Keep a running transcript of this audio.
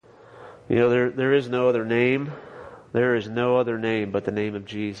There is no other name. There is no other name but the name of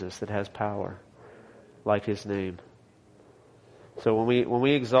Jesus that has power like His name. So when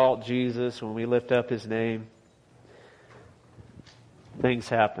we exalt Jesus, when we lift up His name, things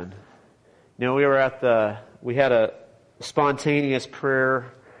happen. We had a spontaneous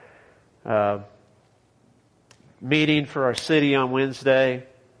prayer meeting for our city on Wednesday,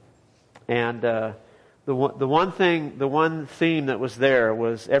 and the one theme that was there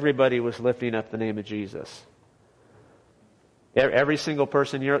was everybody was lifting up the name of Jesus. Every single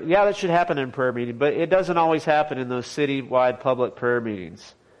person, that should happen in prayer meeting, but it doesn't always happen in those city-wide public prayer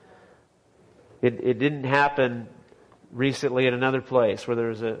meetings. It didn't happen recently in another place where there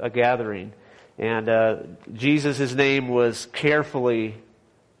was a gathering, and Jesus' name was carefully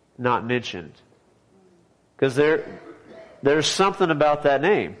not mentioned. Because there's something about that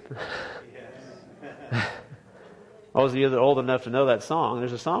name. I was either old enough to know that song.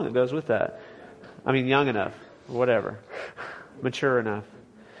 There's a song that goes with that. Young enough, whatever. Mature enough.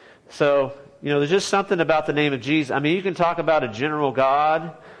 So, there's just something about the name of Jesus. You can talk about a general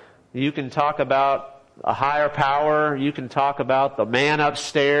God. You can talk about a higher power. You can talk about the man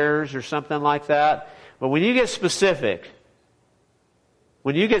upstairs or something like that. But when you get specific,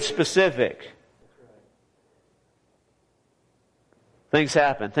 things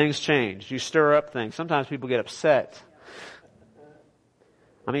happen. Things change. You stir up things. Sometimes people get upset.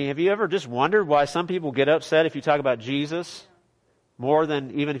 Have you ever just wondered why some people get upset if you talk about Jesus more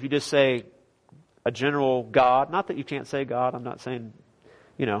than even if you just say a general God? Not that you can't say God. I'm not saying,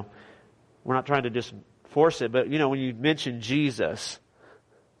 we're not trying to just force it. But, when you mention Jesus,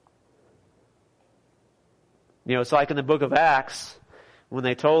 it's like in the book of Acts when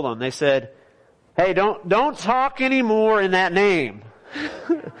they told them, they said, hey, don't talk anymore in that name.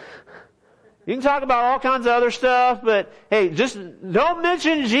 You can talk about all kinds of other stuff, but hey, just don't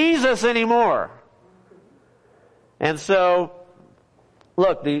mention Jesus anymore. And so,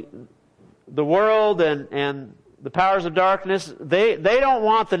 look, the world and the powers of darkness, they don't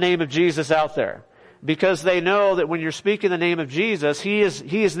want the name of Jesus out there, because they know that when you're speaking the name of Jesus, He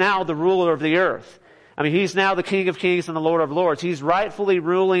is now the ruler of the earth. He's now the King of Kings and the Lord of Lords. He's rightfully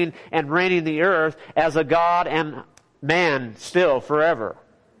ruling and reigning the earth as a God and man still forever.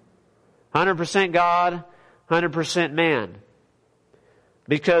 100% God, 100% man.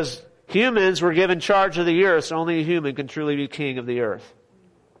 Because humans were given charge of the earth, so only a human can truly be king of the earth.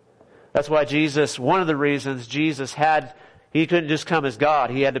 That's why one of the reasons Jesus he couldn't just come as God,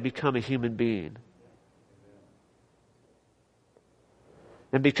 He had to become a human being.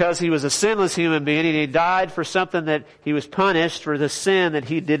 And because He was a sinless human being, and He died for something that He was punished for the sin that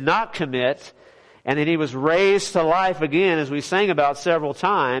He did not commit, and then He was raised to life again, as we sang about several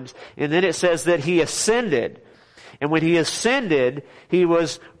times. And then it says that He ascended. And when He ascended, He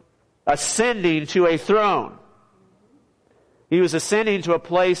was ascending to a throne. He was ascending to a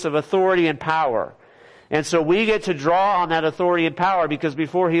place of authority and power. And so we get to draw on that authority and power, because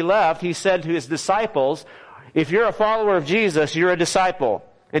before He left, He said to His disciples, if you're a follower of Jesus, you're a disciple.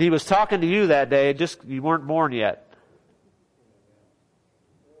 And He was talking to you that day, just you weren't born yet.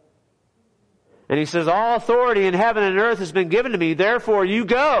 And He says, all authority in heaven and earth has been given to me, therefore you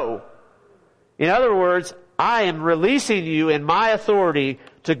go. In other words, I am releasing you in my authority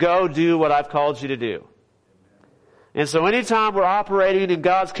to go do what I've called you to do. And so anytime we're operating in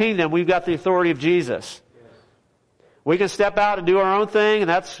God's kingdom, we've got the authority of Jesus. We can step out and do our own thing,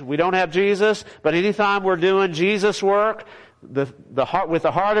 and we don't have Jesus. But anytime we're doing Jesus work, the heart, with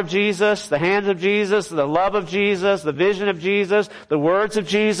the heart of Jesus, the hands of Jesus, the love of Jesus, the vision of Jesus, the words of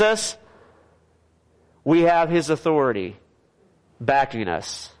Jesus, we have His authority backing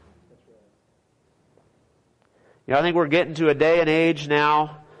us. I think we're getting to a day and age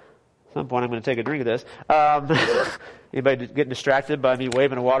now. At some point I'm going to take a drink of this. Anybody getting distracted by me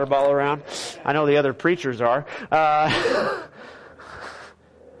waving a water bottle around? I know the other preachers are.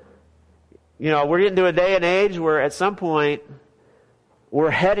 We're getting to a day and age where at some point we're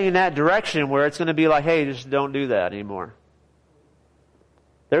heading in that direction where it's going to be like, hey, just don't do that anymore.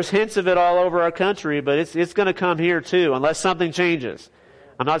 There's hints of it all over our country, but it's going to come here too, unless something changes.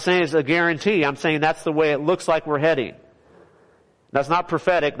 I'm not saying it's a guarantee. I'm saying that's the way it looks like we're heading. That's not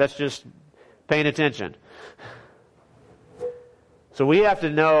prophetic. That's just paying attention. So we have to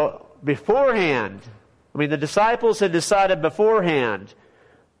know beforehand. The disciples had decided beforehand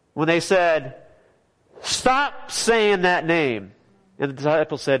when they said, stop saying that name. And the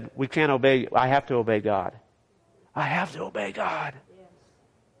disciples said, we can't obey. I have to obey God. I have to obey God.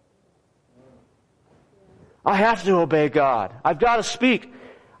 I have to obey God. I've got to speak.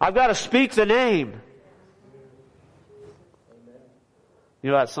 I've got to speak the name.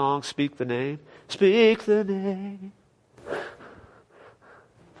 You know that song, Speak the Name? Speak the name.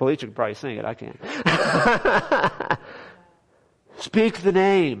 Felicia could probably sing it. I can't. Speak the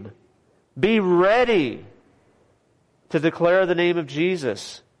name. Be ready to declare the name of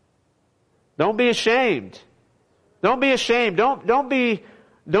Jesus. Don't be ashamed. Don't be ashamed. Don't be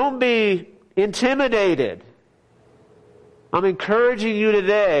intimidated. I'm encouraging you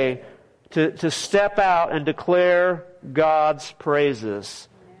today to step out and declare God's praises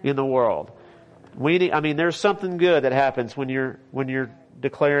in the world. There's something good that happens when you're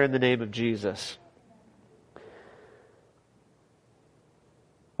declaring the name of Jesus.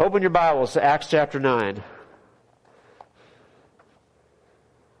 Open your Bibles to Acts chapter 9.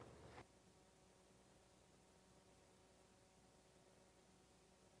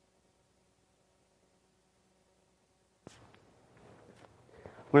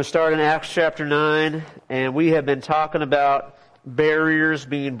 We're going to start in Acts chapter 9, and we have been talking about barriers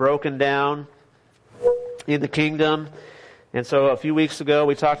being broken down in the kingdom. And so a few weeks ago,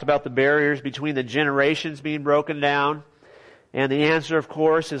 we talked about the barriers between the generations being broken down. And the answer, of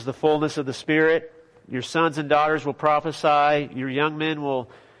course, is the fullness of the Spirit. Your sons and daughters will prophesy. Your young men will,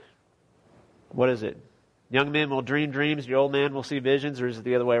 Young men will dream dreams. Your old man will see visions, or is it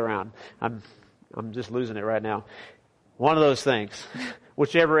the other way around? I'm just losing it right now. One of those things.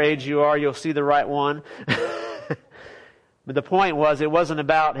 Whichever age you are, you'll see the right one. But the point was, it wasn't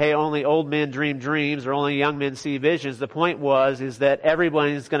about, hey, only old men dream dreams or only young men see visions. The point is that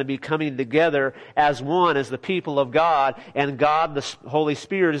everybody is going to be coming together as one, as the people of God, and God, the Holy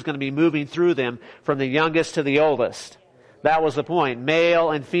Spirit, is going to be moving through them from the youngest to the oldest. That was the point.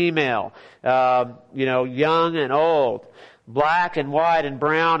 Male and female, young and old, black and white and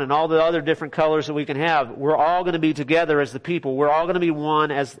brown and all the other different colors that we can have. We're all going to be together as the people. We're all going to be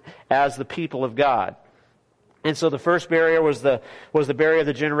one as the people of God. And so the first barrier was the barrier of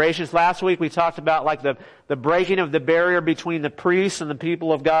the generations. Last week we talked about like the breaking of the barrier between the priests and the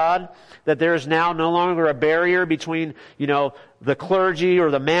people of God. That there is now no longer a barrier between, the clergy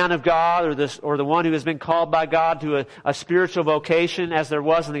or the man of God or the one who has been called by God to a spiritual vocation as there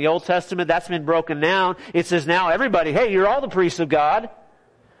was in the Old Testament. That's been broken down. It says now everybody, hey, you're all the priests of God.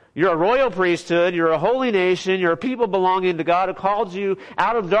 You're a royal priesthood. You're a holy nation. You're a people belonging to God who called you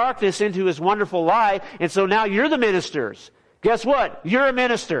out of darkness into His wonderful light. And so now you're the ministers. Guess what? You're a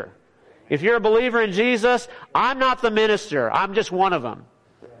minister. If you're a believer in Jesus, I'm not the minister. I'm just one of them.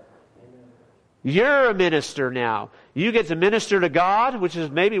 You're a minister now. You get to minister to God, which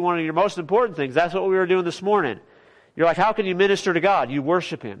is maybe one of your most important things. That's what we were doing this morning. You're like, how can you minister to God? You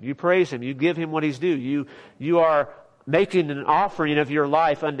worship Him. You praise Him. You give Him what He's due. You are making an offering of your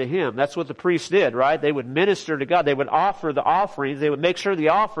life unto Him. That's what the priests did, right? They would minister to God. They would offer the offerings. They would make sure the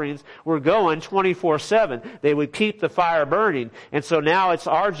offerings were going 24/7. They would keep the fire burning. And so now it's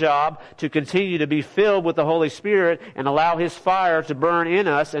our job to continue to be filled with the Holy Spirit and allow His fire to burn in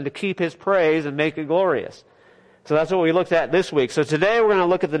us and to keep His praise and make it glorious. So that's what we looked at this week. So today we're going to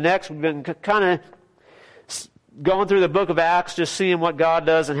look at the next. We've been kind of going through the book of Acts, just seeing what God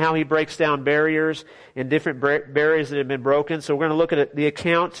does and how He breaks down barriers and different barriers that have been broken. So we're going to look at the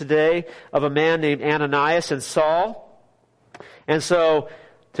account today of a man named Ananias and Saul. And so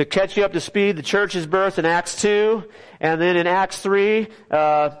to catch you up to speed, the church is birthed in Acts 2, and then in Acts 3,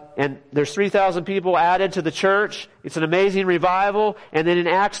 and there's 3,000 people added to the church. It's an amazing revival. And then in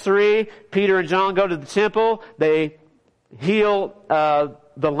Acts 3, Peter and John go to the temple. They heal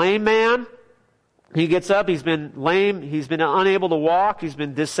the lame man. He gets up, he's been lame, he's been unable to walk, he's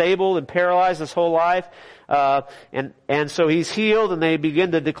been disabled and paralyzed his whole life. And so he's healed, and they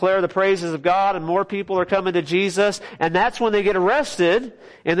begin to declare the praises of God, and more people are coming to Jesus. And that's when they get arrested,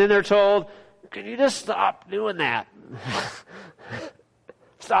 and then they're told, can you just stop doing that?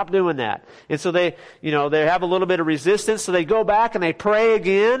 Stop doing that. And so they have a little bit of resistance, so they go back and they pray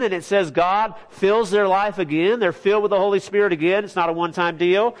again, and it says God fills their life again. They're filled with the Holy Spirit again. It's not a one-time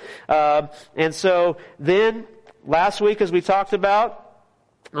deal. And so then, last week, as we talked about,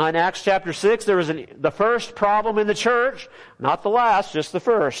 in Acts chapter 6, there was the first problem in the church. Not the last, just the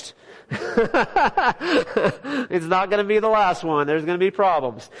first. It's not going to be the last one. There's going to be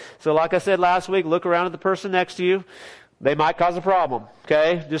problems. So like I said last week, look around at the person next to you. They might cause a problem,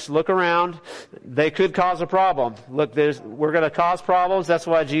 okay? Just look around. They could cause a problem. Look, we're going to cause problems. That's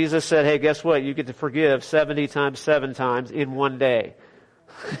why Jesus said, hey, guess what? You get to forgive 70 times, 7 times in one day.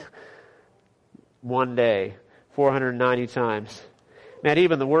 One day. 490 times. Man,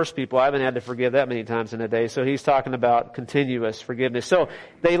 even the worst people, I haven't had to forgive that many times in a day. So he's talking about continuous forgiveness. So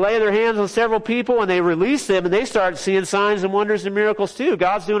they lay their hands on several people and they release them, and they start seeing signs and wonders and miracles too.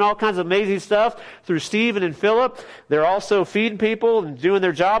 God's doing all kinds of amazing stuff through Stephen and Philip. They're also feeding people and doing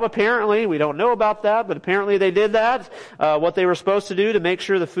their job apparently. We don't know about that, but apparently they did that. What they were supposed to do to make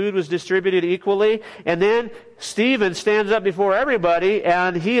sure the food was distributed equally. And then Stephen stands up before everybody,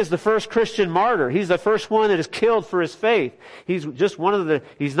 and he is the first Christian martyr. He's the first one that is killed for his faith. He's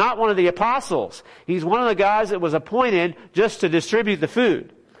not one of the apostles. He's one of the guys that was appointed just to distribute the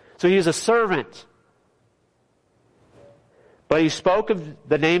food. So he's a servant. But he spoke of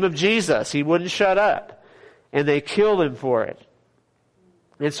the name of Jesus. He wouldn't shut up. And they killed him for it.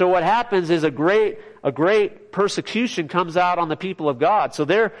 And so what happens is a great persecution comes out on the people of God. So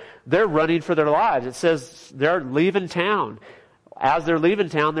they're running for their lives. It says they're leaving town. As they're leaving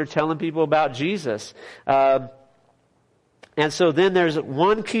town, they're telling people about Jesus. And so then there's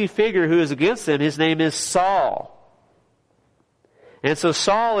one key figure who is against them. His name is Saul. And so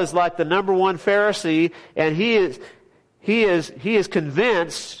Saul is like the number one Pharisee, and he is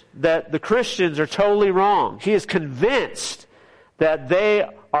convinced that the Christians are totally wrong. He is convinced that they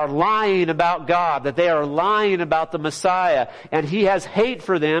are lying about God, that they are lying about the Messiah, and he has hate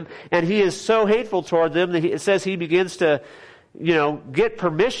for them, and he is so hateful toward them that it says he begins to, get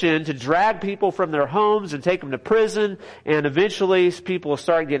permission to drag people from their homes and take them to prison, and eventually people will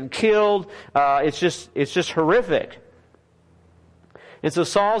start getting killed. It's just horrific. And so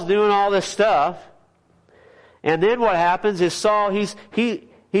Saul's doing all this stuff, and then what happens is Saul,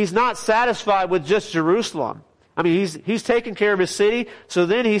 he's not satisfied with just Jerusalem. I mean, he's taking care of his city, so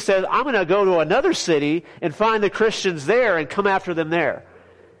then he says, I'm going to go to another city and find the Christians there and come after them there.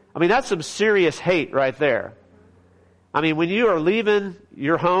 I mean, that's some serious hate right there. I mean, when you are leaving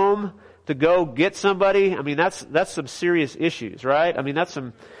your home to go get somebody, I mean, that's some serious issues, right? I mean,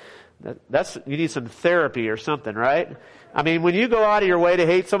 you need some therapy or something, right? I mean, when you go out of your way to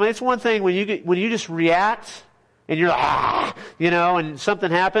hate somebody, it's one thing when you just react and you're like, and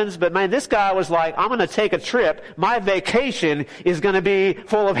something happens. But man, this guy was like, I'm going to take a trip. My vacation is going to be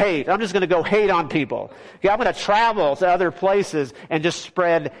full of hate. I'm just going to go hate on people. I'm going to travel to other places and just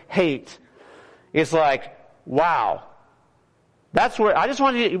spread hate. It's like, wow. That's where,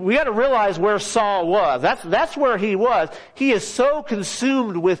 we got to realize where Saul was. That's where he was. He is so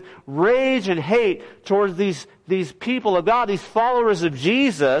consumed with rage and hate towards these people of God, these followers of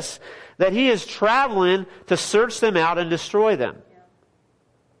Jesus, that he is traveling to search them out and destroy them.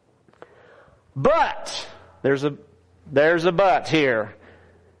 But, there's a but here.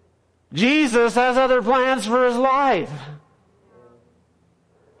 Jesus has other plans for his life.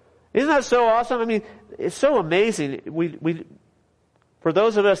 Isn't that so awesome? I mean, it's so amazing. For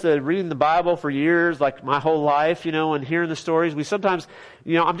those of us that have reading the Bible for years, like my whole life, and hearing the stories, we sometimes,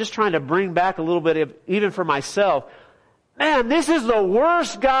 I'm just trying to bring back a little bit of, even for myself, man, this is the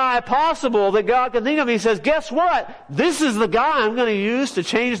worst guy possible that God can think of. He says, guess what? This is the guy I'm going to use to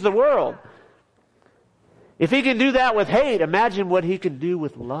change the world. If he can do that with hate, imagine what he can do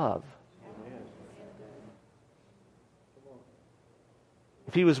with love.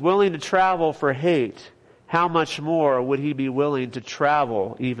 If he was willing to travel for hate, how much more would he be willing to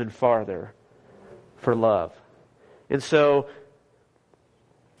travel even farther for love? And so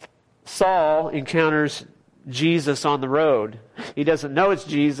Saul encounters Jesus on the road. He doesn't know it's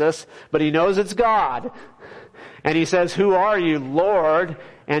Jesus, but he knows it's God. And he says, who are you, Lord?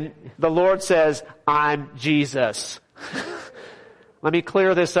 And the Lord says, I'm Jesus. Let me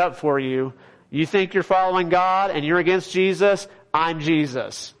clear this up for you. You think you're following God and you're against Jesus? I'm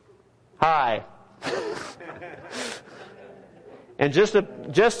Jesus. Hi. And just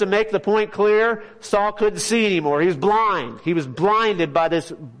to make the point clear, Saul couldn't see anymore. He was blind. He was blinded by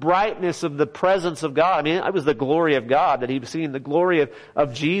this brightness of the presence of God. I mean, it was the glory of God that he was seeing, the glory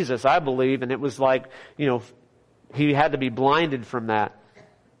of Jesus, I believe. And it was like, he had to be blinded from that.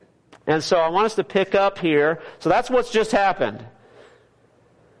 And so I want us to pick up here. So that's what's just happened.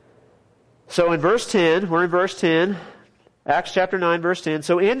 So in verse 10, we're in verse 10. Acts chapter 9, verse 10.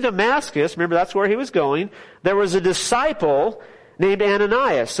 So in Damascus, remember that's where he was going, there was a disciple named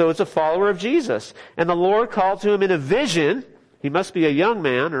Ananias. So it's a follower of Jesus. And the Lord called to him in a vision. He must be a young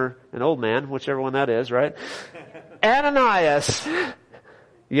man or an old man, whichever one that is, right? Ananias.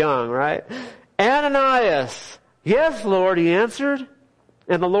 Young, right? Ananias. Yes, Lord, he answered.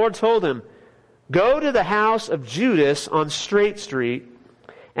 And the Lord told him, go to the house of Judas on Straight Street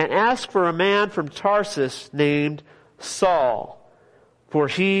and ask for a man from Tarsus named Saul, for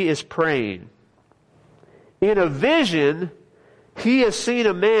he is praying. In a vision, he has seen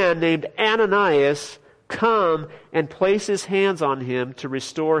a man named Ananias come and place his hands on him to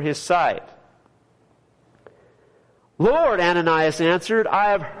restore his sight." "Lord," Ananias answered, "I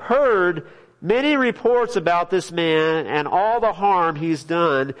have heard many reports about this man and all the harm he's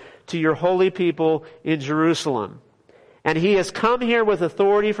done to your holy people in Jerusalem. And he has come here with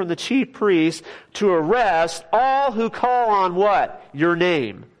authority from the chief priests to arrest all who call on" what? "Your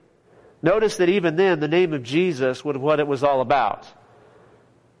name." Notice that even then, the name of Jesus was what it was all about.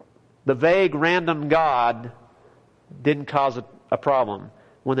 The vague, random God didn't cause a problem.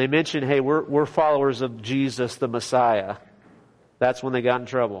 When they mentioned, hey, we're followers of Jesus, the Messiah, that's when they got in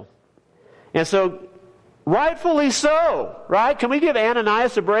trouble. And so, rightfully so, right? Can we give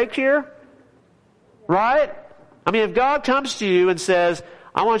Ananias a break here? Right? I mean, if God comes to you and says,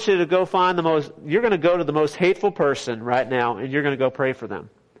 "I want you to go find you're going to go to the most hateful person right now, and you're going to go pray for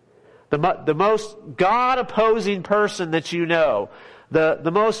them. The most God-opposing person that you know.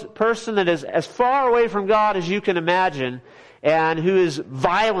 The most person that is as far away from God as you can imagine, and who is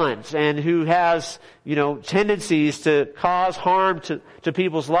violent and who has, tendencies to cause harm to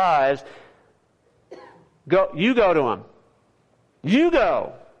people's lives. You go to him. You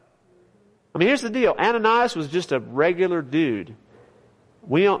go. I mean, here's the deal. Ananias was just a regular dude.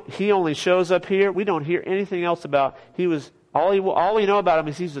 He only shows up here. We don't hear anything else about. All we know about him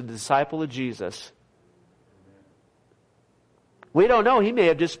is he's a disciple of Jesus. We don't know. He may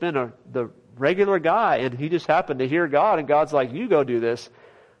have just been the regular guy, and he just happened to hear God, and God's like, "You go do this."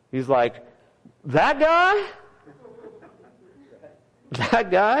 He's like, "That guy?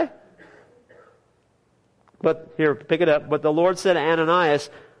 That guy?" But here, pick it up. "But the Lord said to Ananias,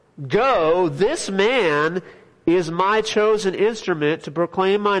 'Go, this man is my chosen instrument to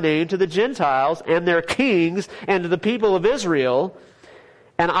proclaim my name to the Gentiles and their kings and to the people of Israel,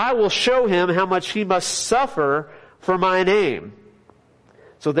 and I will show him how much he must suffer for my name.'"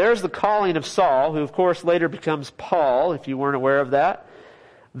 So there's the calling of Saul, who of course later becomes Paul, if you weren't aware of that.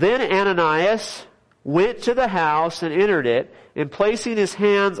 "Then Ananias went to the house and entered it, and placing his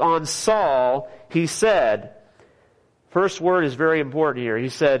hands on Saul, he said," first word is very important here, he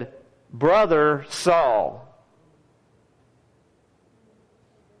said, "Brother Saul."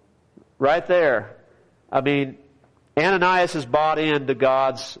 Right there. I mean, Ananias has bought into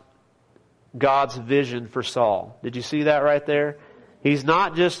God's vision for Saul. Did you see that right there? He's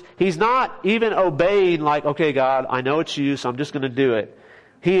not even obeying like, "Okay, God, I know it's you, so I'm just going to do it."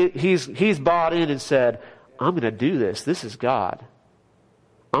 He's bought in and said, "I'm going to do this. This is God.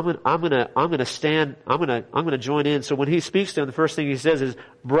 I'm going to join in." So when he speaks to him, the first thing he says is,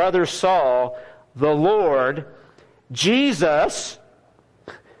 "Brother Saul, the Lord Jesus,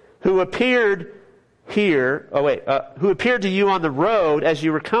 who appeared to you on the road as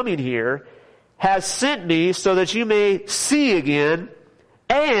you were coming here, has sent me so that you may see again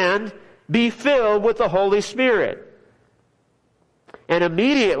and be filled with the Holy Spirit." And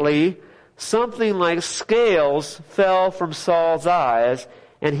immediately something like scales fell from Saul's eyes,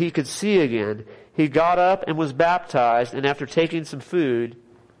 and he could see again. He got up and was baptized, and after taking some food,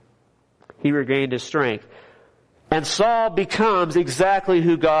 he regained his strength. And Saul becomes exactly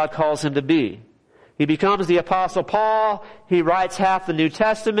who God calls him to be. He becomes the Apostle Paul. He writes half the New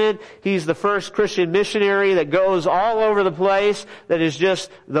Testament. He's the first Christian missionary that goes all over the place, that is just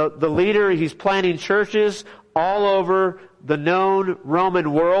the leader. He's planting churches all over the known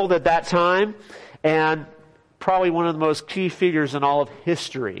Roman world at that time, and probably one of the most key figures in all of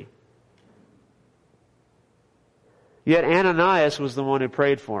history. Yet Ananias was the one who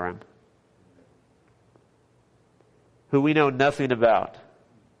prayed for him, who we know nothing about,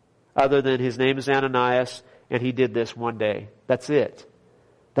 other than his name is Ananias, and he did this one day. That's it.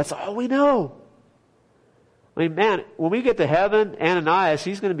 That's all we know. I mean, man, when we get to heaven, Ananias,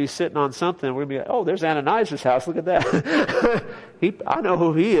 he's going to be sitting on something. We're going to be like, "Oh, there's Ananias' house. Look at that." I know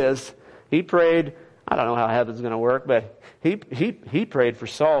who he is. He prayed. I don't know how heaven's going to work, but he prayed for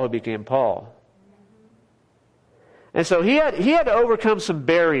Saul, who became Paul. And so he had to overcome some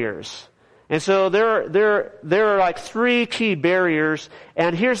barriers. And so there are like three key barriers.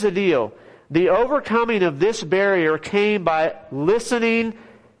 And here's the deal. The overcoming of this barrier came by listening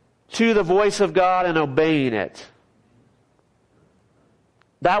to the voice of God and obeying it.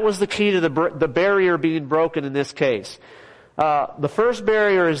 That was the key to the barrier being broken in this case. The first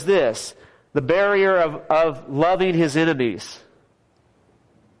barrier is this. The barrier of loving his enemies.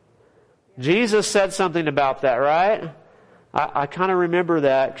 Jesus said something about that, right? I kind of remember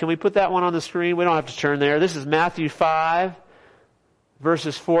that. Can we put that one on the screen? We don't have to turn there. This is Matthew 5,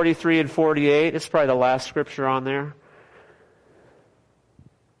 verses 43 and 48. It's probably the last scripture on there,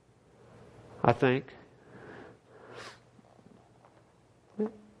 I think.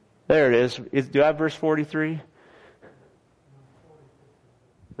 There it is. Do I have verse 43?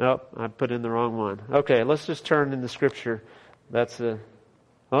 Nope, I put in the wrong one. Okay, let's just turn in the scripture. That's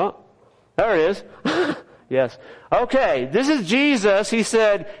oh, there it is. Yes. Okay, this is Jesus. He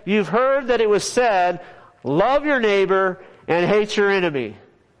said, you've heard that it was said, love your neighbor and hate your enemy.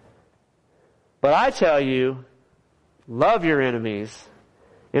 But I tell you, love your enemies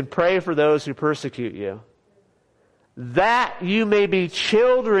and pray for those who persecute you, that you may be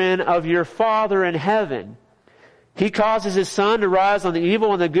children of your Father in heaven. He causes His sun to rise on the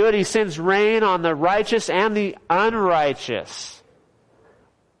evil and the good. He sends rain on the righteous and the unrighteous.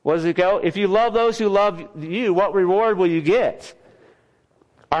 What does it go? If you love those who love you, what reward will you get?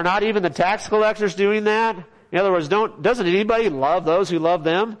 Are not even the tax collectors doing that? In other words, doesn't anybody love those who love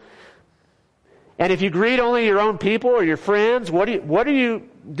them? And if you greet only your own people or your friends, what are you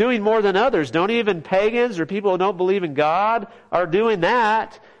doing more than others? Don't even pagans or people who don't believe in God are doing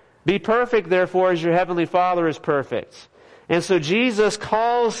that. Be perfect, therefore, as your heavenly Father is perfect. And so Jesus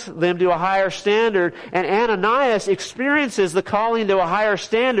calls them to a higher standard, and Ananias experiences the calling to a higher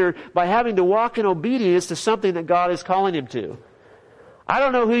standard by having to walk in obedience to something that God is calling him to. I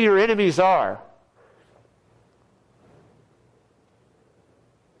don't know who your enemies are,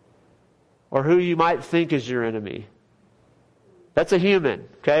 or who you might think is your enemy. That's a human,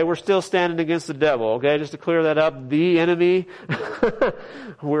 okay? We're still standing against the devil, okay? Just to clear that up, the enemy,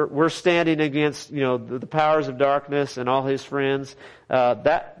 we're standing against, the powers of darkness and all his friends.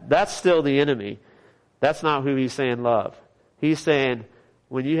 That's still the enemy. That's not who he's saying love. He's saying,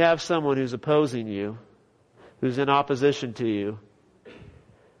 when you have someone who's opposing you, who's in opposition to you,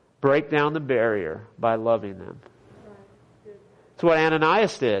 break down the barrier by loving them. That's what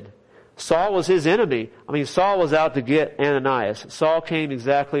Ananias did. Saul was his enemy. Saul was out to get Ananias. Saul came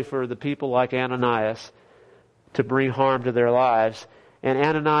exactly for the people like Ananias to bring harm to their lives. And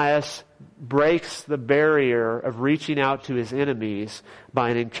Ananias breaks the barrier of reaching out to his enemies by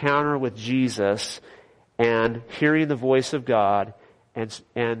an encounter with Jesus and hearing the voice of God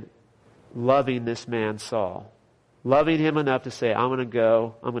and loving this man Saul. Loving him enough to say, I'm going to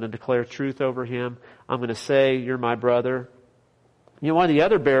go. I'm going to declare truth over him. I'm going to say, you're my brother. One of the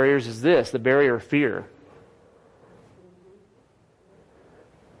other barriers is this, the barrier of fear.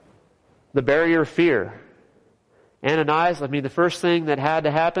 The barrier of fear. Ananias, the first thing that had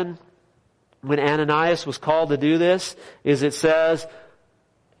to happen when Ananias was called to do this is it says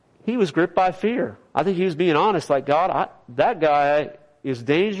he was gripped by fear. I think he was being honest, like, God, that guy is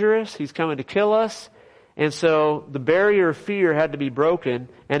dangerous. He's coming to kill us. And so the barrier of fear had to be broken.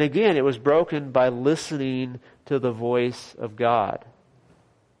 And again, it was broken by listening to the voice of God.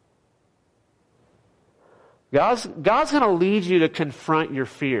 God's going to lead you to confront your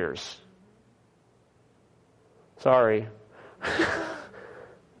fears. Sorry.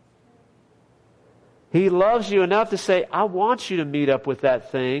 He loves you enough to say, I want you to meet up with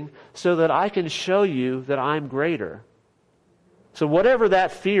that thing so that I can show you that I'm greater. So whatever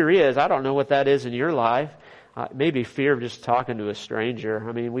that fear is, I don't know what that is in your life. Maybe fear of just talking to a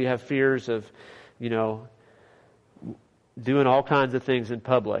stranger. We have fears of, doing all kinds of things in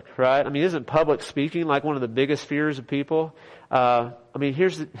public, right? Isn't public speaking like one of the biggest fears of people? No,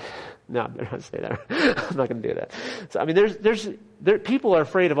 I'm not going to say that. I'm not going to do that. So, people are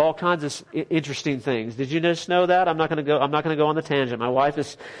afraid of all kinds of interesting things. Did you just know that? I'm not going to go on the tangent. My wife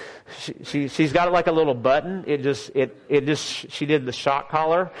is, she's got it like a little button. She did the shock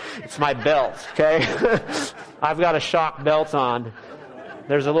collar. It's my belt, okay? I've got a shock belt on.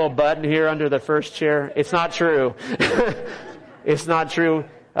 There's a little button here under the first chair. It's not true. It's not true.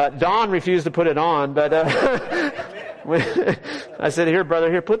 Don refused to put it on, but I said, here,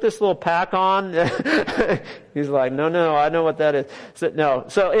 brother, here, put this little pack on. He's like, no, I know what that is. No.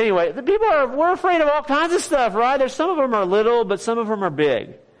 So anyway, we're afraid of all kinds of stuff, right? There's some of them are little, but some of them are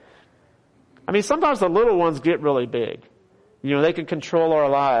big. Sometimes the little ones get really big. They can control our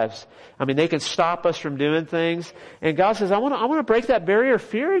lives. They can stop us from doing things. And God says, I want to break that barrier of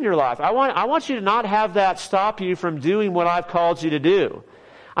fear in your life. I want you to not have that stop you from doing what I've called you to do.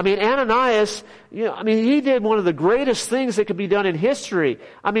 Ananias, he did one of the greatest things that could be done in history.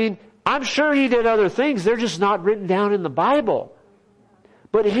 I'm sure he did other things. They're just not written down in the Bible.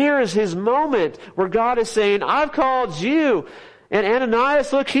 But here is his moment where God is saying, I've called you. And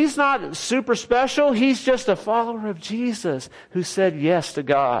Ananias, look, he's not super special. He's just a follower of Jesus who said yes to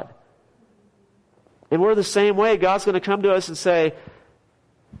God. And we're the same way. God's going to come to us and say,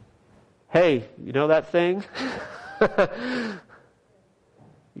 hey, you know that thing?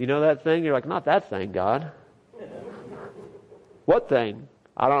 You know that thing? You're like, not that thing, God. What thing?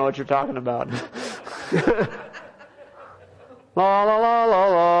 I don't know what you're talking about. La, la, la, la,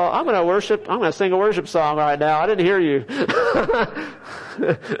 la. I'm going to sing a worship song right now. I didn't hear you.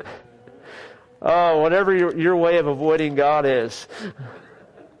 Oh, whatever your way of avoiding God is,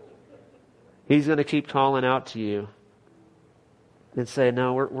 He's going to keep calling out to you and say,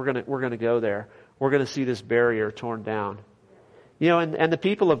 no, we're going to go there. We're going to see this barrier torn down. You know, and the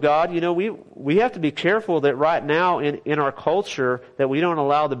people of God, you know, we have to be careful that right now in our culture that we don't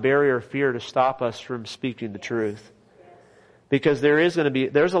allow the barrier of fear to stop us from speaking the truth. Because there's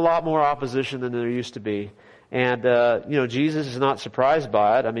a lot more opposition than there used to be. And, you know, Jesus is not surprised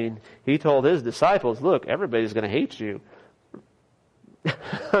by it. I mean, He told His disciples, look, everybody's going to hate you.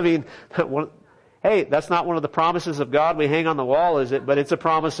 I mean, hey, that's not one of the promises of God we hang on the wall, is it? But it's a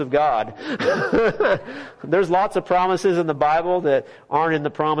promise of God. There's lots of promises in the Bible that aren't in the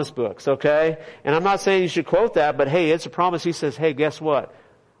promise books, okay? And I'm not saying you should quote that, but hey, it's a promise. He says, hey, guess what?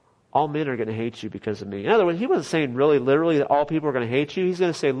 All men are going to hate you because of me. In other words, He wasn't saying really literally that all people are going to hate you. He's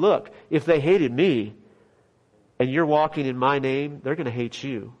going to say, look, if they hated me, and you're walking in my name, they're going to hate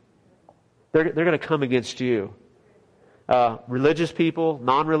you. They're going to come against you. Religious people,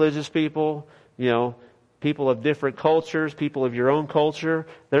 non-religious people, you know, people of different cultures, people of your own culture,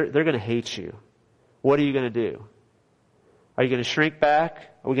 they're going to hate you. What are you going to do? Are you going to shrink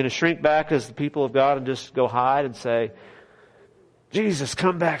back? Are we going to shrink back as the people of God and just go hide and say, Jesus,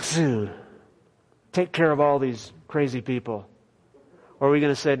 come back soon. Take care of all these crazy people. Or are we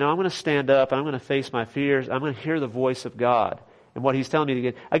going to say, no, I'm going to stand up, I'm going to face my fears, I'm going to hear the voice of God and what He's telling me to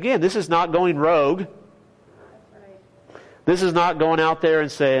get. Again, this is not going rogue. This is not going out there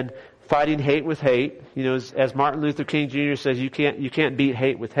and saying, fighting hate with hate. You know, as Martin Luther King Jr. says, you can't beat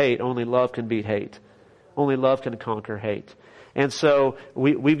hate with hate. Only love can beat hate. Only love can conquer hate. And so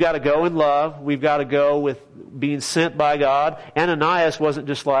we've got to go in love. We've got to go with being sent by God. Ananias wasn't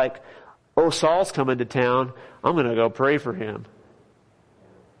just like, oh, Saul's coming to town, I'm going to go pray for him.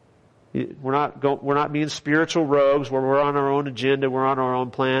 We're not being spiritual rogues where we're on our own agenda, we're on our own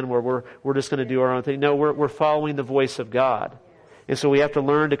plan, where we're just going to do our own thing. No, we're following the voice of God. And so we have to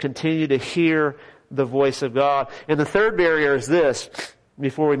learn to continue to hear the voice of God. And the third barrier is this,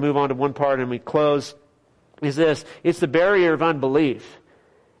 before we move on to one part and we close, is this. It's the barrier of unbelief.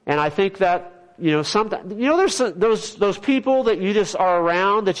 And I think that, you know, sometimes, you know, there's those people that you just are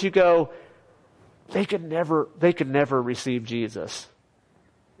around that you go, they could never receive Jesus.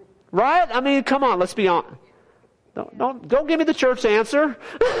 Right? I mean, come on, let's be honest. Don't give me the church answer.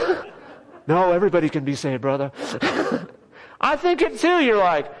 No, everybody can be saved, brother. I think it too. You're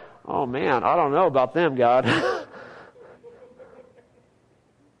like, oh man, I don't know about them, God.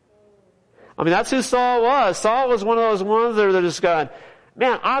 I mean, that's who Saul was. Saul was one of those ones that are just going,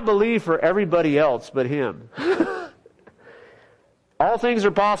 man, I believe for everybody else but him. All things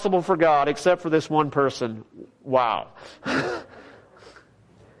are possible for God except for this one person. Wow.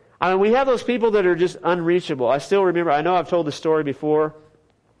 I mean, we have those people that are just unreachable. I still remember, I know I've told this story before.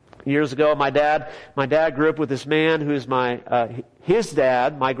 Years ago, my dad grew up with this man who's his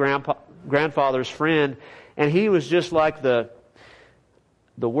dad, my grandfather's friend, and he was just like the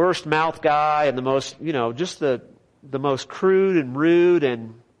worst mouth guy and the most, you know, just the most crude and rude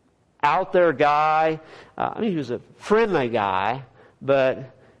and out there guy. I mean, he was a friendly guy,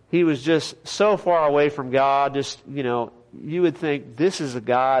 but he was just so far away from God. Just, you know, you would think this is a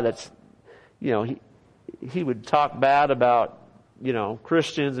guy that's, you know, he would talk bad about, you know,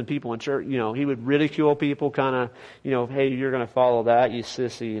 Christians and people in church. You know, he would ridicule people, kind of, you know, hey, you're going to follow that, you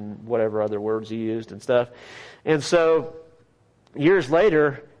sissy, and whatever other words he used and stuff. And so years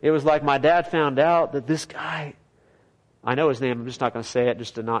later, it was like my dad found out that this guy, I know his name, I'm just not going to say it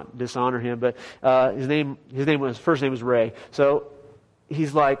just to not dishonor him, but his first name was Ray. So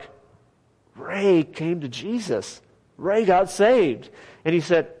he's like, Ray came to Jesus. Ray got saved. And he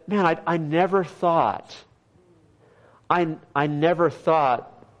said, man, I never thought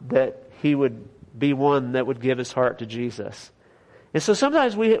that he would be one that would give his heart to Jesus. And so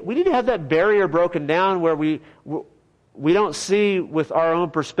sometimes we need to have that barrier broken down where we don't see with our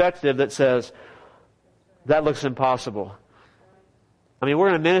own perspective that says, that looks impossible. I mean, we're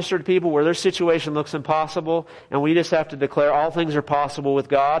going to minister to people where their situation looks impossible, and we just have to declare all things are possible with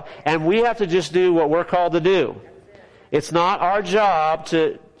God, and we have to just do what we're called to do. It's not our job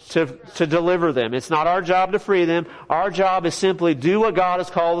to deliver them. It's not our job to free them. Our job is simply do what God has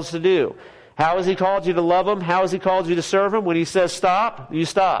called us to do. How has He called you to love Him? How has He called you to serve Him? When He says stop, you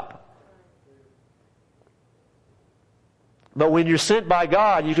stop. But when you're sent by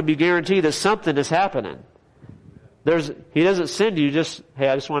God, you can be guaranteed that something is happening. He doesn't send you just, hey,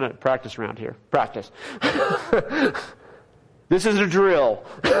 I just want to practice around here. Practice. This is a drill.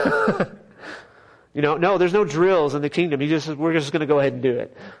 No, there's no drills in the kingdom. We're just going to go ahead and do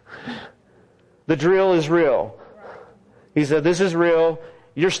it. The drill is real. He said, this is real.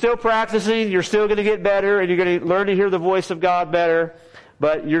 You're still practicing. You're still going to get better, and you're going to learn to hear the voice of God better.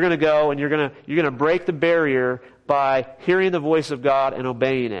 But you're going to go and you're going to break the barrier by hearing the voice of God and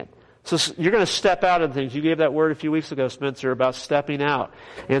obeying it. So you're going to step out of things. You gave that word a few weeks ago, Spencer, about stepping out.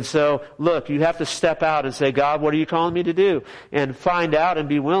 And so, look, you have to step out and say, God, what are you calling me to do? And find out and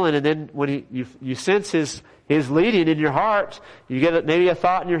be willing. And then when you sense His leading in your heart, you get maybe a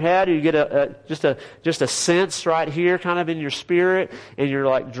thought in your head, or you get just a sense right here, kind of in your spirit, and you're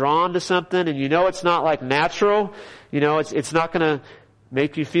like drawn to something, and it's not like natural. It's not going to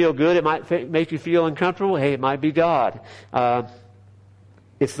make you feel good. It might make you feel uncomfortable. Hey, it might be God.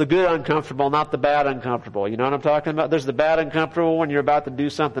 It's the good uncomfortable, not the bad uncomfortable. You know what I'm talking about? There's the bad uncomfortable when you're about to do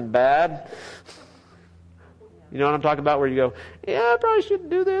something bad. You know what I'm talking about? Where you go, yeah, I probably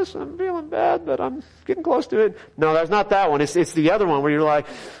shouldn't do this. I'm feeling bad, but I'm getting close to it. No, that's not that one. It's the other one where you're like,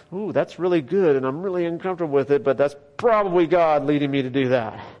 ooh, that's really good, and I'm really uncomfortable with it, but that's probably God leading me to do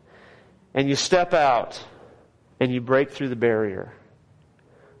that. And you step out, and you break through the barrier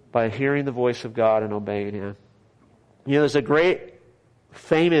by hearing the voice of God and obeying Him. There's a great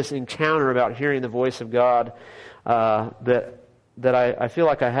famous encounter about hearing the voice of God that I feel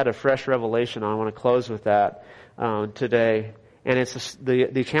like I had a fresh revelation on. I want to close with that today. And it's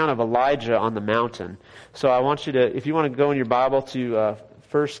the account of Elijah on the mountain. So I want you to, if you want to go in your Bible to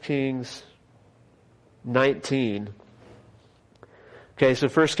 1 Kings 19. Okay, so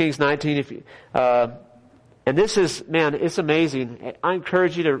 1 Kings 19. And this is, man, it's amazing. I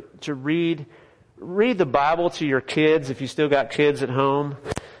encourage you to read the Bible to your kids if you still got kids at home,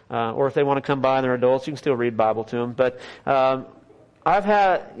 or if they want to come by and they're adults, you can still read Bible to them. But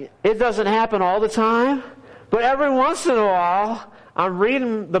it doesn't happen all the time, but every once in a while, I'm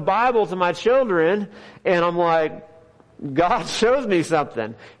reading the Bible to my children, and I'm like, God shows me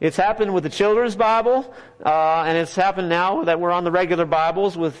something. It's happened with the children's Bible, and it's happened now that we're on the regular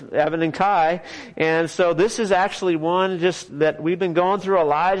Bibles with Evan and Kai. And so this is actually one just that we've been going through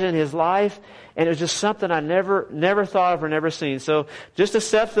Elijah and his life, and it was just something I never thought of or never seen. So just to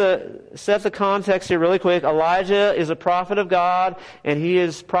set the context here really quick, Elijah is a prophet of God, and he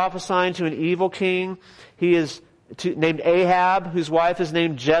is prophesying to an evil king. He is named Ahab, whose wife is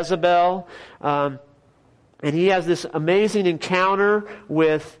named Jezebel. And he has this amazing encounter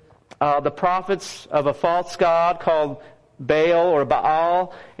with the prophets of a false god called Baal or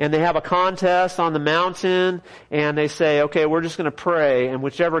Baal, and they have a contest on the mountain, and they say, okay, we're just going to pray, and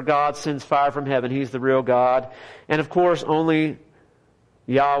whichever God sends fire from heaven, He's the real God. And of course, only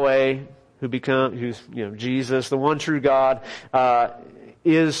Yahweh, who's Jesus, the one true God,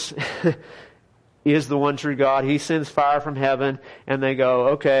 is the one true God. He sends fire from heaven, and they go,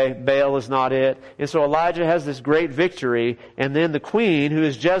 okay, Baal is not it. And so Elijah has this great victory, and then the queen, who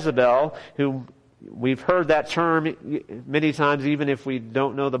is Jezebel, who we've heard that term many times, even if we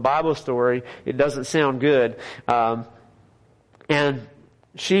don't know the Bible story, it doesn't sound good. And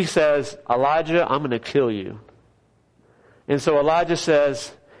she says, Elijah, I'm going to kill you. And so Elijah's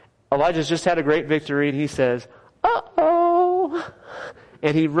just had a great victory, and he says, uh-oh.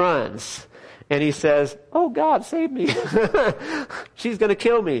 And he runs. And he says, oh, God, save me. She's going to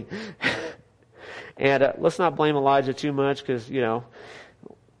kill me. And let's not blame Elijah too much because,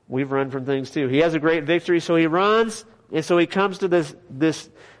 we've run from things too. He has a great victory, so he runs. And so he comes to this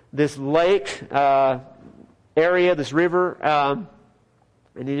lake area, this river, and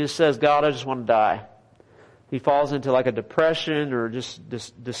he just says, God, I just want to die. He falls into like a depression or just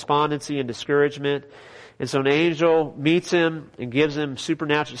despondency and discouragement. And so an angel meets him and gives him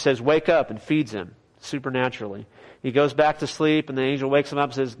supernatural, says, wake up, and feeds him supernaturally. He goes back to sleep, and the angel wakes him up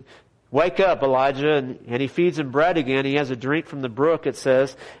and says, wake up, Elijah, and he feeds him bread again. He has a drink from the brook, it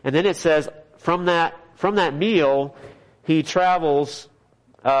says. And then it says, from that meal, he travels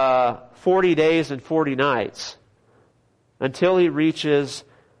 40 days and 40 nights until he reaches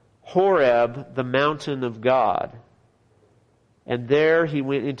Horeb, the mountain of God. And there he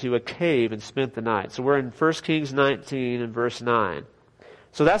went into a cave and spent the night. So we're in 1 Kings 19 and verse 9.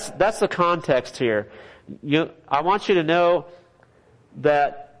 So that's the context here. I want you to know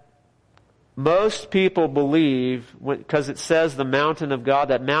that most people believe, because it says the mountain of God,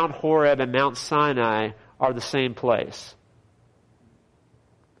 that Mount Horeb and Mount Sinai are the same place.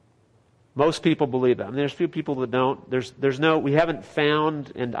 Most people believe that. I mean, there's a few people that don't. We haven't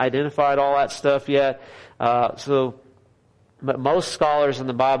found and identified all that stuff yet. But most scholars in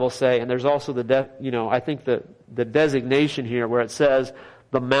the Bible say, and there's also I think the designation here where it says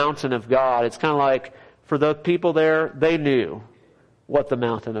the mountain of God. It's kind of like for the people there, they knew what the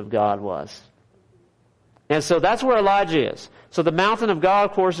mountain of God was. And so that's where Elijah is. So the mountain of God,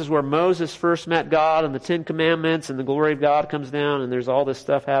 of course, is where Moses first met God, and the Ten Commandments and the glory of God comes down, and there's all this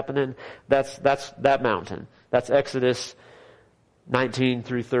stuff happening. That's that mountain. That's Exodus 19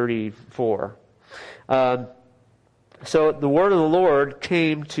 through 34. So the word of the Lord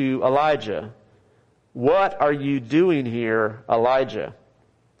came to Elijah. What are you doing here, Elijah?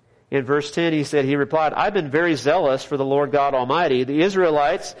 In verse 10 he replied, I've been very zealous for the Lord God Almighty. The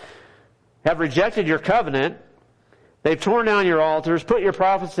Israelites have rejected your covenant. They've torn down your altars, put your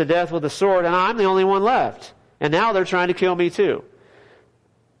prophets to death with the sword, and I'm the only one left. And now they're trying to kill me too.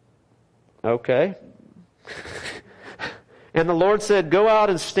 Okay. And the Lord said, go out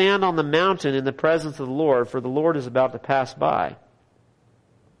and stand on the mountain in the presence of the Lord, for the Lord is about to pass by.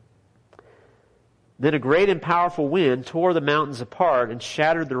 Then a great and powerful wind tore the mountains apart and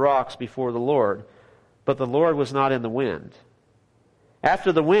shattered the rocks before the Lord. But the Lord was not in the wind.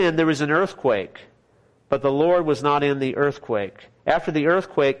 After the wind there was an earthquake, but the Lord was not in the earthquake. After the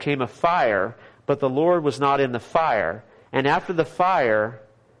earthquake came a fire, but the Lord was not in the fire. And after the fire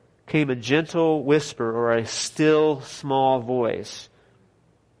came a gentle whisper, or a still small voice.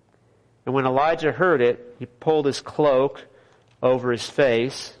 And when Elijah heard it, he pulled his cloak over his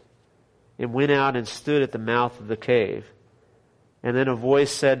face and went out and stood at the mouth of the cave. And then a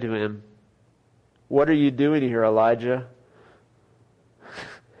voice said to him, what are you doing here, Elijah?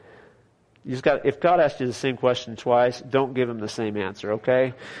 If God asks you the same question twice, don't give him the same answer,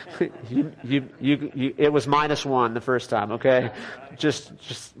 okay? It was -1 the first time, okay? Just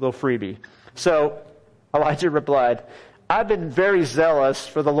a little freebie. So Elijah replied, I've been very zealous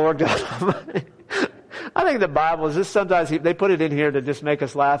for the Lord God Almighty. I think the Bible is just sometimes they put it in here to just make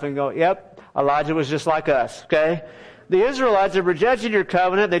us laugh and go, yep, Elijah was just like us, okay? The Israelites have rejected your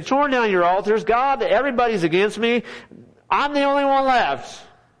covenant. They've torn down your altars. God, everybody's against me. I'm the only one left.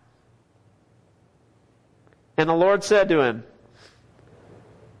 And the Lord said to him,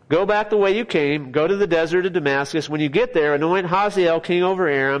 go back the way you came, go to the desert of Damascus. When you get there, anoint Hazael king over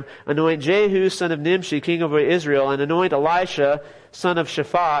Aram, anoint Jehu son of Nimshi king over Israel, and anoint Elisha son of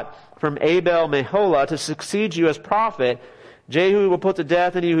Shaphat from Abel Meholah to succeed you as prophet. Jehu will put to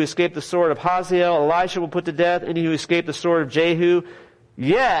death any who escaped the sword of Hazael. Elisha will put to death any who escaped the sword of Jehu.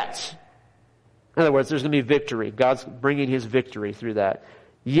 Yet, in other words, there's going to be victory. God's bringing his victory through that.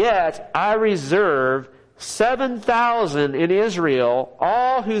 Yet, I reserve 7,000 in Israel,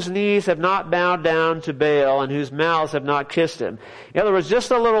 all whose knees have not bowed down to Baal and whose mouths have not kissed him. In other words, just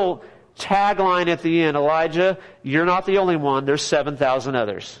a little tagline at the end, Elijah, you're not the only one. There's 7,000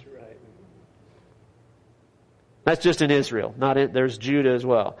 others. That's just in Israel. There's Judah as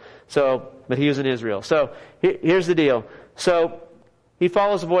well. But he was in Israel. So here's the deal. So he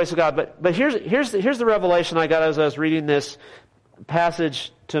follows the voice of God. But here's the revelation I got as I was reading this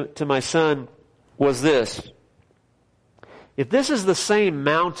passage to my son. Was this. If this is the same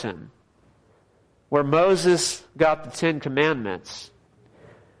mountain where Moses got the 10 Commandments,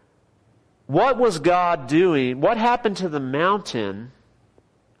 what was God doing? What happened to the mountain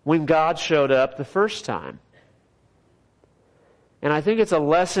when God showed up the first time? And I think it's a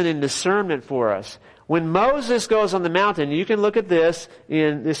lesson in discernment for us. When Moses goes on the mountain, you can look at this,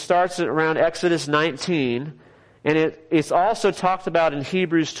 this starts around Exodus 19, and it's also talked about in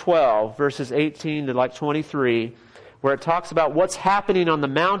Hebrews 12, verses 18 to 23, where it talks about what's happening on the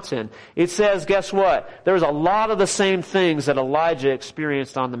mountain. It says, guess what? There's a lot of the same things that Elijah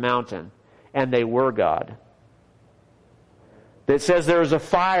experienced on the mountain, and they were God. It says there was a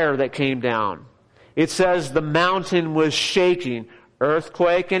fire that came down. It says the mountain was shaking.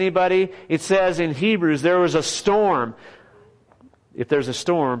 Earthquake, anybody? It says in Hebrews there was a storm. If there's a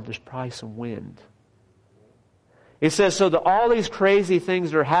storm, there's probably some wind. It says so that all these crazy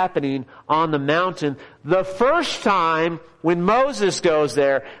things are happening on the mountain the first time when Moses goes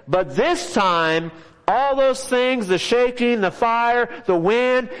there. But this time, all those things, the shaking, the fire, the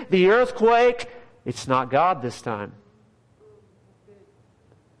wind, the earthquake, it's not God this time.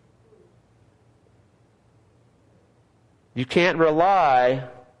 You can't rely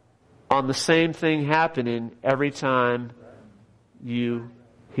on the same thing happening every time you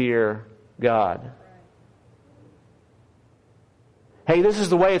hear God. Hey, this is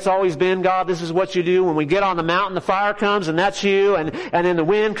the way it's always been, God. This is what you do. When we get on the mountain, the fire comes, and that's you. And then the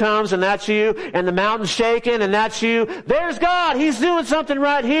wind comes, and that's you. And the mountain's shaking, and that's you. There's God. He's doing something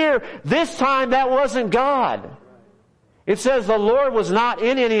right here. This time, that wasn't God. It says the Lord was not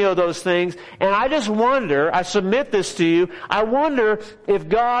in any of those things. And I just wonder, I submit this to you, I wonder if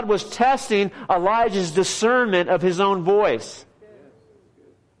God was testing Elijah's discernment of his own voice.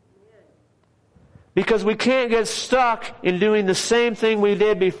 Because we can't get stuck in doing the same thing we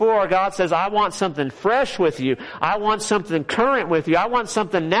did before. God says, I want something fresh with you. I want something current with you. I want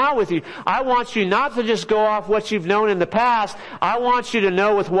something now with you. I want you not to just go off what you've known in the past. I want you to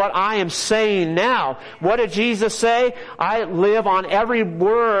know with what I am saying now. What did Jesus say? I live on every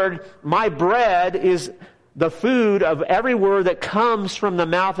word. My bread is the food of every word that comes from the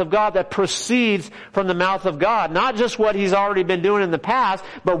mouth of God, that proceeds from the mouth of God. Not just what He's already been doing in the past,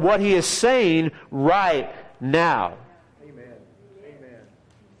 but what He is saying right now. Amen. Amen.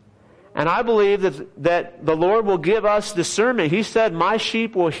 And I believe that the Lord will give us discernment. He said, my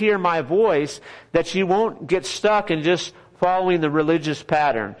sheep will hear my voice, that you won't get stuck in just following the religious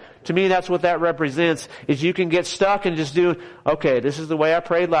pattern. To me, that's what that represents, is you can get stuck and just do, okay, this is the way I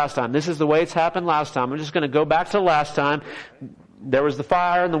prayed last time. This is the way it's happened last time. I'm just going to go back to last time. There was the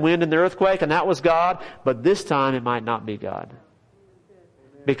fire and the wind and the earthquake, and that was God. But this time, it might not be God.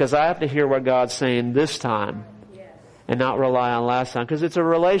 Because I have to hear what God's saying this time and not rely on last time. Because it's a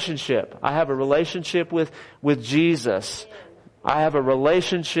relationship. I have a relationship with Jesus. I have a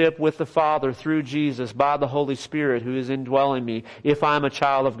relationship with the Father through Jesus by the Holy Spirit who is indwelling me if I'm a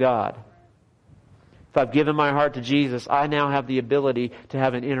child of God. If I've given my heart to Jesus, I now have the ability to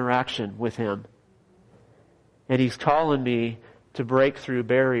have an interaction with Him. And He's calling me to break through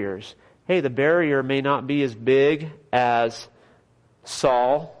barriers. Hey, the barrier may not be as big as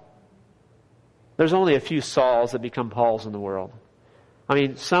Saul. There's only a few Sauls that become Pauls in the world. I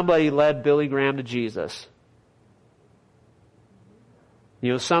mean, somebody led Billy Graham to Jesus.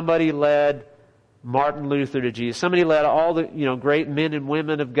 Somebody led Martin Luther to Jesus. Somebody led all the, great men and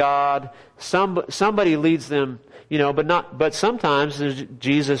women of God. Somebody leads them, but sometimes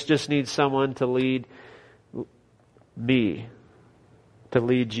Jesus just needs someone to lead me, to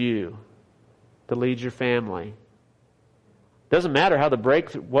lead you, to lead your family. Doesn't matter how the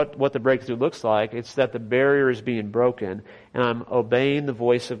breakthrough, what the breakthrough looks like. It's that the barrier is being broken and I'm obeying the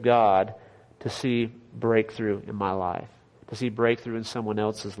voice of God to see breakthrough in my life. To see breakthrough in someone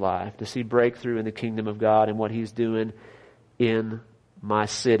else's life, to see breakthrough in the kingdom of God and what He's doing in my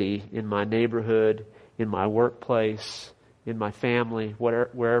city, in my neighborhood, in my workplace, in my family,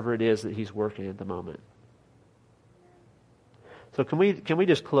 wherever it is that He's working at the moment. So can we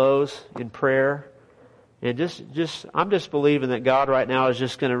just close in prayer? And I'm just believing that God right now is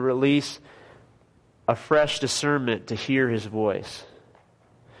just going to release a fresh discernment to hear His voice.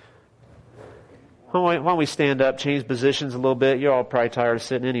 Why don't we stand up, change positions a little bit? You're all probably tired of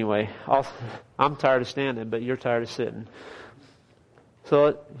sitting anyway. I'm tired of standing, but you're tired of sitting.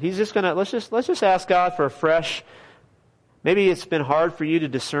 So He's just gonna, let's just ask God for a fresh, maybe it's been hard for you to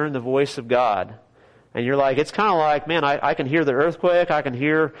discern the voice of God. And you're like, it's kind of like, man, I can hear the earthquake, I can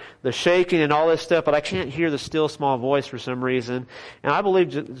hear the shaking and all this stuff, but I can't hear the still small voice for some reason. And I believe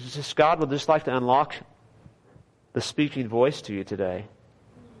just God would just like to unlock the speaking voice to you today.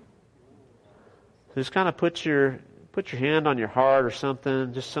 So just kind of put your hand on your heart or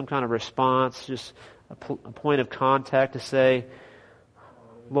something, just some kind of response, just a point of contact to say,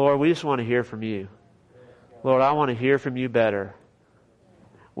 Lord, we just want to hear from you. Lord, I want to hear from you better.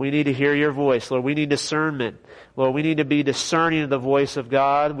 We need to hear your voice. Lord, we need discernment. Lord, we need to be discerning of the voice of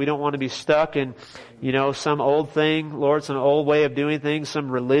God. We don't want to be stuck in, some old thing, Lord, some old way of doing things,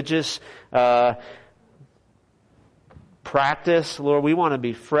 some religious practice. Lord, we want to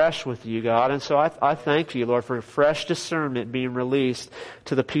be fresh with you, God. And so I thank you, Lord, for fresh discernment being released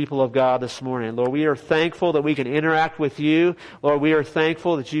to the people of God this morning. Lord, we are thankful that we can interact with you. Lord, we are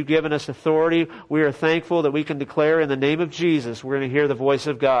thankful that you've given us authority. We are thankful that we can declare in the name of Jesus, we're going to hear the voice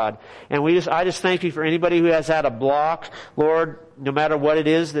of God. And I just thank you for anybody who has had a block, Lord, no matter what it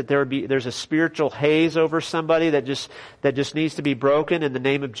is, that there's a spiritual haze over somebody that just needs to be broken in the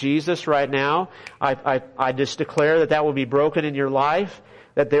name of Jesus right now. I just declare that will be broken in your life,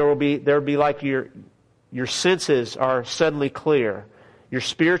 that there will be like your senses are suddenly clear. Your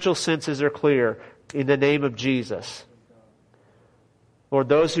spiritual senses are clear in the name of Jesus. Lord,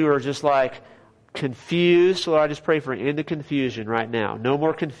 those who are just like confused, Lord, I just pray for an end to confusion right now. No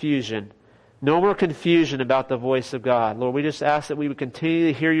more confusion. No more confusion about the voice of God. Lord, we just ask that we would continue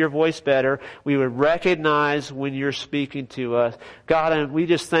to hear your voice better. We would recognize when you're speaking to us. God, and we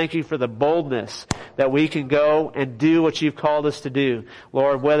just thank you for the boldness that we can go and do what you've called us to do.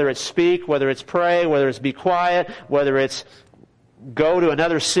 Lord, whether it's speak, whether it's pray, whether it's be quiet, whether it's go to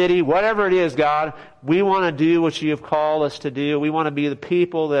another city, whatever it is, God, we want to do what you have called us to do. We want to be the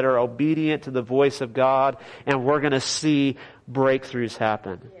people that are obedient to the voice of God, and we're going to see breakthroughs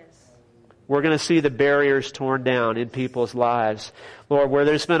happen. we're going to see the barriers torn down in people's lives. Lord, where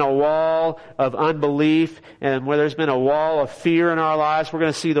there's been a wall of unbelief and where there's been a wall of fear in our lives, we're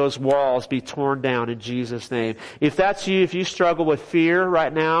going to see those walls be torn down in Jesus' name. If that's you, if you struggle with fear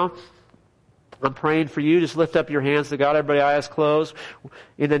right now, I'm praying for you. Just lift up your hands to God. Everybody, eyes closed.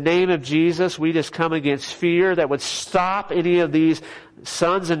 In the name of Jesus, we just come against fear that would stop any of these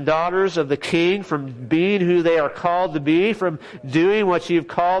sons and daughters of the King from being who they are called to be, from doing what you've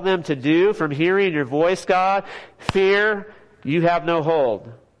called them to do, from hearing your voice, God. Fear, you have no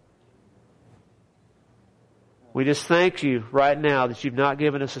hold. We just thank you right now that you've not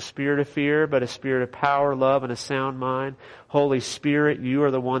given us a spirit of fear, but a spirit of power, love, and a sound mind. Holy Spirit, you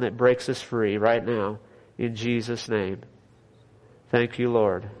are the one that breaks us free right now. In Jesus' name. Thank you,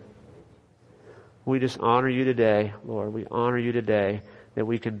 Lord. We just honor you today, Lord. We honor you today that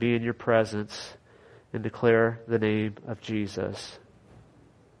we can be in your presence and declare the name of Jesus.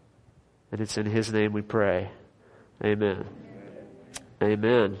 And it's in his name we pray. Amen.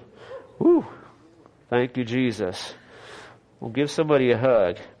 Amen. Woo. Thank you, Jesus. Well, give somebody a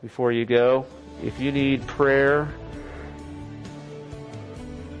hug before you go. If you need prayer,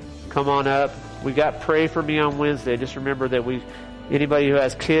 come on up. We got Pray For Me on Wednesday. Just remember that anybody who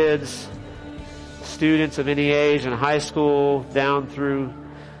has kids, students of any age in high school down through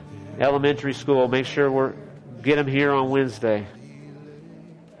elementary school, make sure get them here on Wednesday.